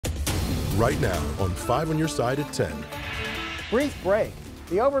right now on 5 on your side at 10. Brief break.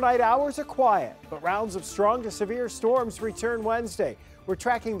 The overnight hours are quiet, but rounds of strong to severe storms return Wednesday. We're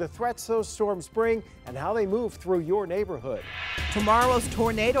tracking the threats those storms bring and how they move through your neighborhood. Tomorrow's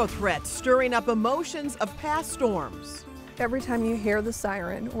tornado threat stirring up emotions of past storms. Every time you hear the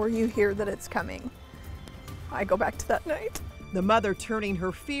siren or you hear that it's coming, I go back to that night. The mother turning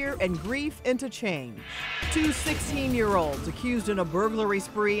her fear and grief into change. Two 16-year-olds accused in a burglary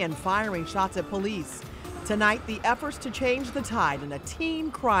spree and firing shots at police. Tonight, the efforts to change the tide in a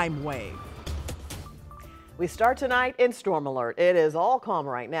teen crime wave. We start tonight in storm alert. It is all calm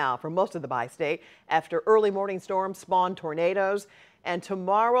right now for most of the bi-state after early morning storms spawned tornadoes, and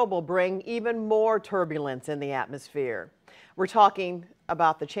tomorrow will bring even more turbulence in the atmosphere. We're talking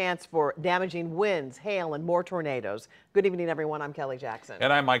about the chance for damaging winds, hail, and more tornadoes. Good evening, everyone. I'm Kelly Jackson.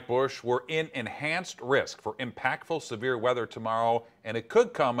 And I'm Mike Bush. We're in enhanced risk for impactful severe weather tomorrow, and it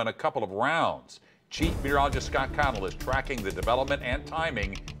could come in a couple of rounds. Chief Meteorologist Scott Connell is tracking the development and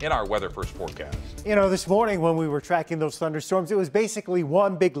timing in our Weather First forecast. You know, this morning when we were tracking those thunderstorms, it was basically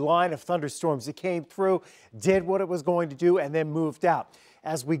one big line of thunderstorms that came through, did what it was going to do, and then moved out.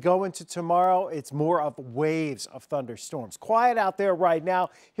 As we go into tomorrow, it's more of waves of thunderstorms. Quiet out there right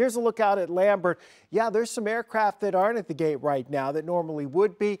now. Here's a look out at Lambert. Yeah, there's some aircraft that aren't at the gate right now that normally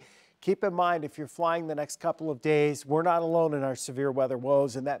would be. Keep in mind, if you're flying the next couple of days, we're not alone in our severe weather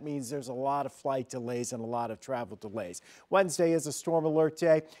woes, and that means there's a lot of flight delays and a lot of travel delays. Wednesday is a storm alert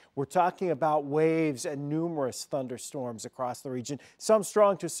day. We're talking about waves and numerous thunderstorms across the region, some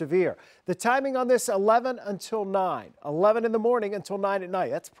strong to severe. The timing on this, 11 until 9, 11 in the morning until 9 at night.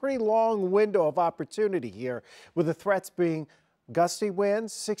 That's a pretty long window of opportunity here, with the threats being gusty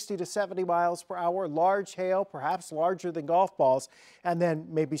winds, 60 to 70 miles per hour, large hail, perhaps larger than golf balls, and then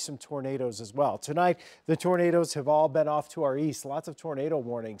maybe some tornadoes as well. Tonight, the tornadoes have all been off to our east. Lots of tornado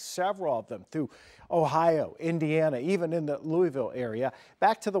warnings, several of them through Ohio, Indiana, even in the Louisville area.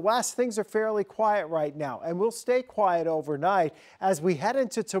 Back to the west, things are fairly quiet right now, and will stay quiet overnight. As we head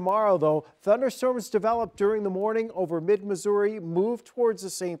into tomorrow, though, thunderstorms develop during the morning over mid-Missouri, move towards the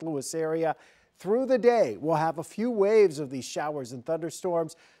St. Louis area. Through the day, we'll have a few waves of these showers and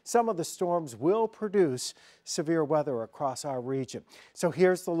thunderstorms. Some of the storms will produce severe weather across our region. So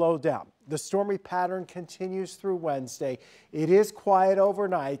here's the lowdown. The stormy pattern continues through Wednesday. It is quiet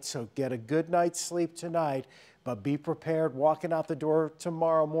overnight, so get a good night's sleep tonight, but be prepared walking out the door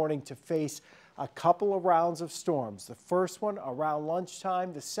tomorrow morning to face a couple of rounds of storms. The first one around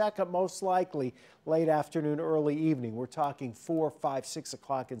lunchtime, the second most likely late afternoon, early evening. We're talking 4, 5, 6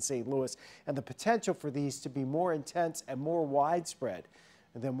 o'clock in St. Louis, and the potential for these to be more intense and more widespread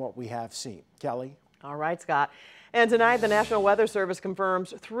than what we have seen. Kelly? All right, Scott. And tonight, the National Weather Service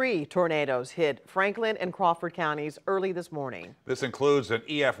confirms 3 tornadoes hit Franklin and Crawford counties early this morning. This includes an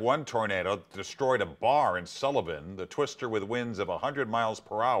EF1 tornado that destroyed a bar in Sullivan. The twister, with winds of 100 miles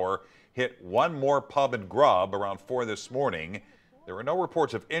per hour, hit one more pub and grub around 4 this morning. There were no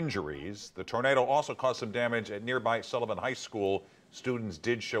reports of injuries. The tornado also caused some damage at nearby Sullivan High School. Students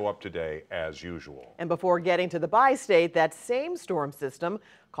did show up today as usual. And before getting to the bi-state, that same storm system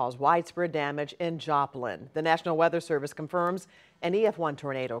caused widespread damage in Joplin. The National Weather Service confirms an EF1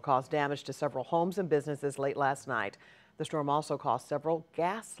 tornado caused damage to several homes and businesses late last night. The storm also caused several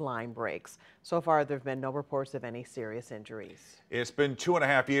gas line breaks. So far, there have been no reports of any serious injuries. It's been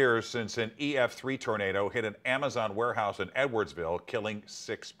 2.5 years since an EF3 tornado hit an Amazon warehouse in Edwardsville, killing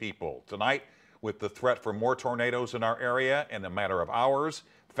 6 people. Tonight, with the threat for more tornadoes in our area in a matter of hours,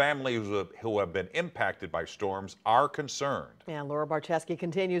 families who have been impacted by storms are concerned. And Laura Barcheski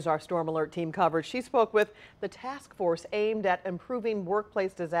continues our Storm Alert team coverage. She spoke with the task force aimed at improving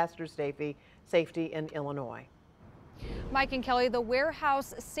workplace disaster safety in Illinois. Mike and Kelly, the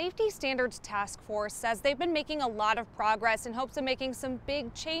Warehouse Safety Standards Task Force says they've been making a lot of progress in hopes of making some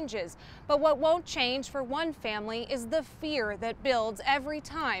big changes. But what won't change for one family is the fear that builds every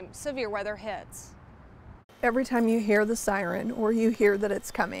time severe weather hits. Every time you hear the siren or you hear that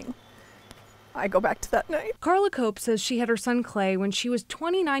it's coming, I go back to that night. Carla Cope says she had her son Clay when she was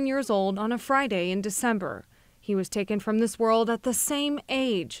 29 years old on a Friday in December. He was taken from this world at the same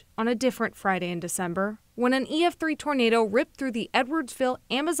age on a different Friday in December, when an EF3 tornado ripped through the Edwardsville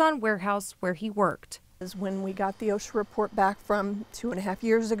Amazon warehouse where he worked. When we got the OSHA report back from 2.5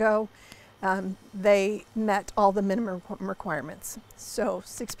 years ago, they met all the minimum requirements. So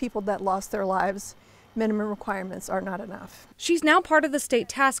 6 people that lost their lives, minimum requirements are not enough. She's now part of the state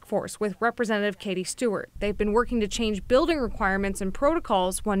task force with Representative Katie Stewart. They've been working to change building requirements and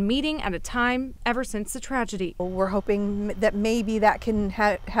protocols one meeting at a time ever since the tragedy. We're hoping that maybe that can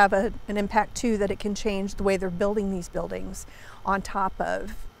have an impact too, that it can change the way they're building these buildings on top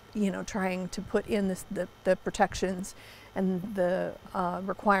of trying to put in the protections and the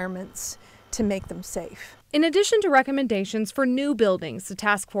requirements to make them safe. In addition to recommendations for new buildings, the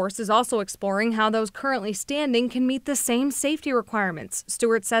task force is also exploring how those currently standing can meet the same safety requirements.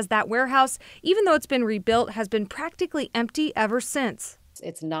 Stewart says that warehouse, even though it's been rebuilt, has been practically empty ever since.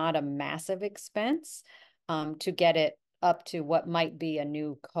 It's not a massive expense to get it up to what might be a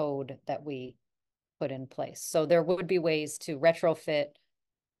new code that we put in place. So there would be ways to retrofit,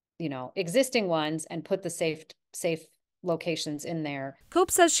 existing ones and put the safe locations in there.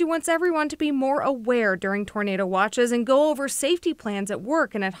 Cope says she wants everyone to be more aware during tornado watches and go over safety plans at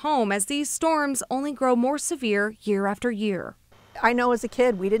work and at home, as these storms only grow more severe year after year. I know as a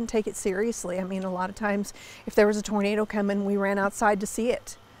kid we didn't take it seriously. I mean, a lot of times if there was a tornado coming, we ran outside to see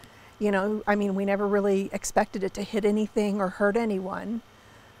it. We never really expected it to hit anything or hurt anyone.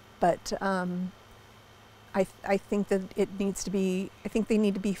 But I think that they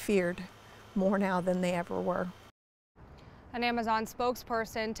need to be feared more now than they ever were. An Amazon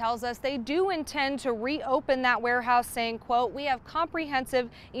spokesperson tells us they do intend to reopen that warehouse, saying, quote, "We have comprehensive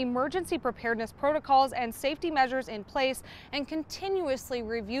emergency preparedness protocols and safety measures in place and continuously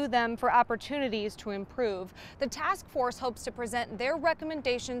review them for opportunities to improve." The task force hopes to present their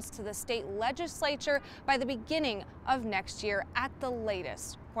recommendations to the state legislature by the beginning of next year at the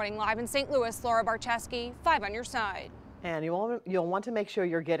latest. Reporting live in St. Louis, Laura Barcheski, 5 on your side. And you'll want to make sure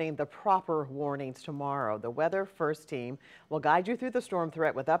you're getting the proper warnings tomorrow. The Weather First team will guide you through the storm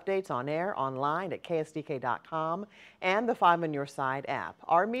threat with updates on air, online at ksdk.com, and the 5 on Your Side app.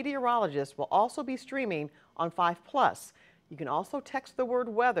 Our meteorologist will also be streaming on 5+. You can also text the word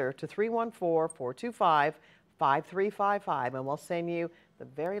weather to 314-425-5355, and we'll send you the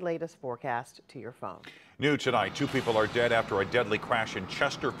very latest forecast to your phone. New tonight, 2 people are dead after a deadly crash in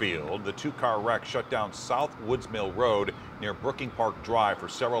Chesterfield. The 2-car wreck shut down South Woods Mill Road near Brooking Park Drive for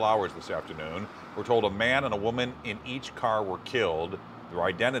several hours this afternoon. We're told a man and a woman in each car were killed. Their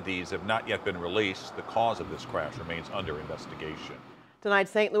identities have not yet been released. The cause of this crash remains under investigation. Tonight,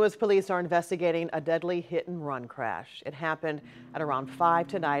 St. Louis police are investigating a deadly hit-and-run crash. It happened at around 5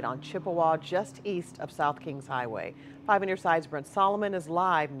 tonight on Chippewa, just east of South Kings Highway. 5 on Your Side's Brent Solomon is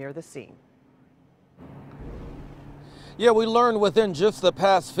live near the scene. Yeah, we learned within just the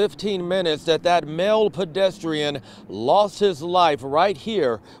past 15 minutes that male pedestrian lost his life right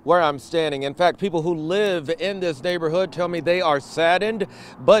here where I'm standing. In fact, people who live in this neighborhood tell me they are saddened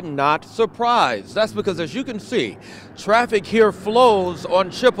but not surprised. That's because, as you can see, traffic here flows on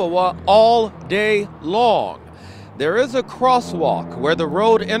Chippewa all day long. There is a crosswalk where the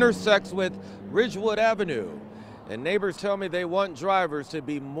road intersects with Ridgewood Avenue. And neighbors tell me they want drivers to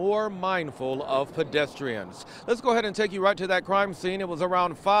be more mindful of pedestrians. Let's go ahead and take you right to that crime scene. It was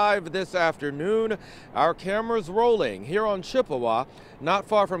around 5 this afternoon. Our cameras rolling here on Chippewa, not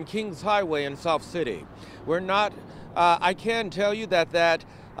far from Kings Highway in South City. I can tell you that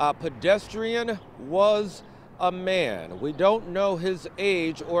pedestrian was a man. We don't know his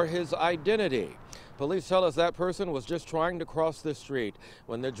age or his identity. Police tell us that person was just trying to cross the street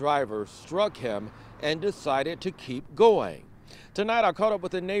when the driver struck him and decided to keep going. Tonight, I caught up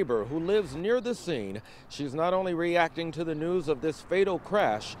with a neighbor who lives near the scene. She's not only reacting to the news of this fatal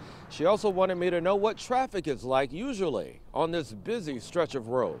crash, she also wanted me to know what traffic is like usually on this busy stretch of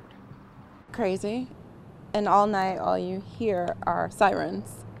road. Crazy, and all night all you hear are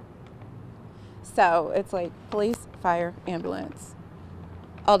sirens. So it's like police, fire, ambulance,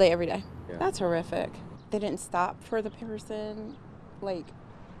 all day, every day. Yeah. That's horrific. They didn't stop for the person,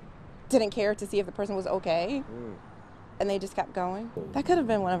 didn't care to see if the person was okay, and they just kept going. That could have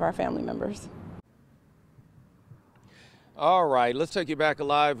been one of our family members. All right, let's take you back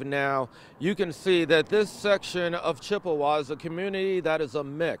alive now. You can see that this section of Chippewa is a community that is a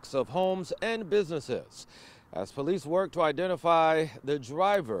mix of homes and businesses. As police work to identify the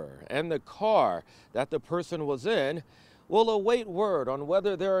driver and the car that the person was in, we'll await word on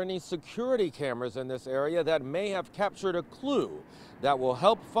whether there are any security cameras in this area that may have captured a clue that will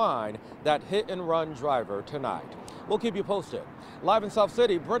help find that hit-and-run driver tonight. We'll keep you posted. Live in South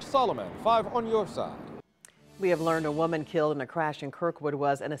City, Brent Solomon, 5 on Your Side. We have learned a woman killed in a crash in Kirkwood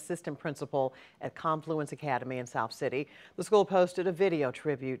was an assistant principal at Confluence Academy in South City. The school posted a video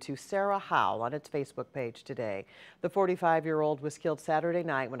tribute to Sarah Howell on its Facebook page today. The 45-year-old was killed Saturday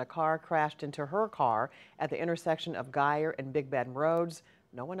night when a car crashed into her car at the intersection of Geyer and Big Bend Roads.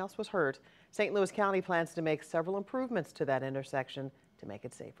 No one else was hurt. St. Louis County plans to make several improvements to that intersection to make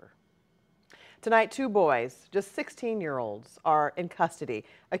it safer. Tonight, 2 boys, just 16-year-olds, are in custody,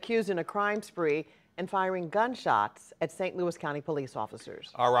 accused in a crime spree and firing gunshots at St. Louis County police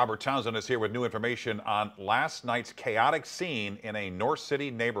officers. Our Robert Townsend is here with new information on last night's chaotic scene in a North City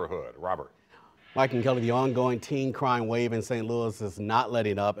neighborhood. Robert. Mike and Kelly, the ongoing teen crime wave in St. Louis is not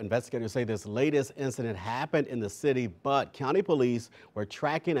letting up. Investigators say this latest incident happened in the city, but county police were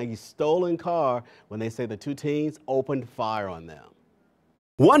tracking a stolen car when they say the two teens opened fire on them.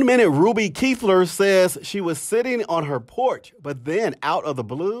 1 minute Ruby Kiefler says she was sitting on her porch, but then out of the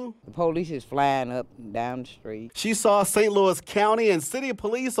blue, the police is flying up and down the street. She saw St. Louis County and city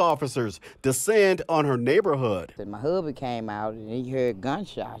police officers descend on her neighborhood. My hubby came out and he heard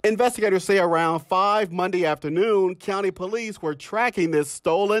gunshots. Investigators say around 5 Monday afternoon, county police were tracking this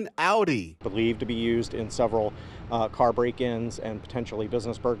stolen Audi. Believed to be used in several car break-ins and potentially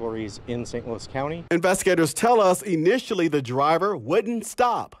business burglaries in St. Louis County. Investigators tell us initially the driver wouldn't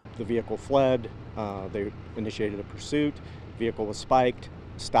stop. The vehicle fled. They initiated a pursuit. The vehicle was spiked,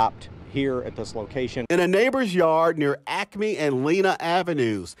 stopped here at this location. In a neighbor's yard near Acme and Lena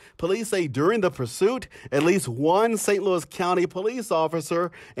Avenues. Police say during the pursuit, at least one St. Louis County police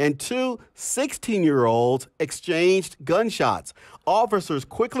officer and two 16-year-olds exchanged gunshots. Officers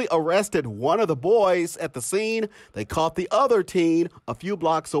quickly arrested one of the boys at the scene. They caught the other teen a few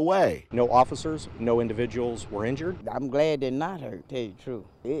blocks away. No officers, no individuals were injured. I'm glad they're not hurt, to tell you the truth.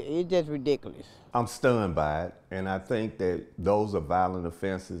 It's just ridiculous. I'm stunned by it, and I think that those are violent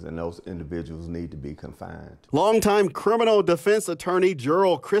offenses and those individuals need to be confined. Longtime criminal defense attorney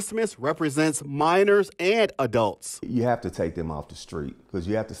Gerald Christmas represents minors and adults. You have to take them off the street because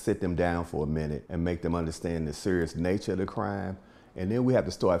you have to sit them down for a minute and make them understand the serious nature of the crime. And then we have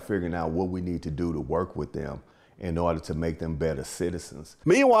to start figuring out what we need to do to work with them in order to make them better citizens.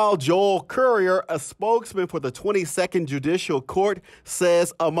 Meanwhile, Joel Currier, a spokesman for the 22nd Judicial Court,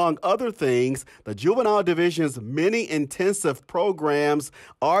 says, among other things, the Juvenile Division's many intensive programs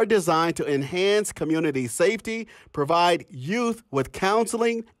are designed to enhance community safety, provide youth with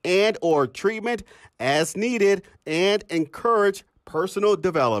counseling and or treatment as needed, and encourage personal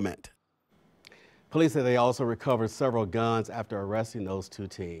development. Police say they also recovered several guns after arresting those two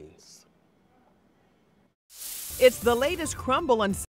teens. It's the latest crumble and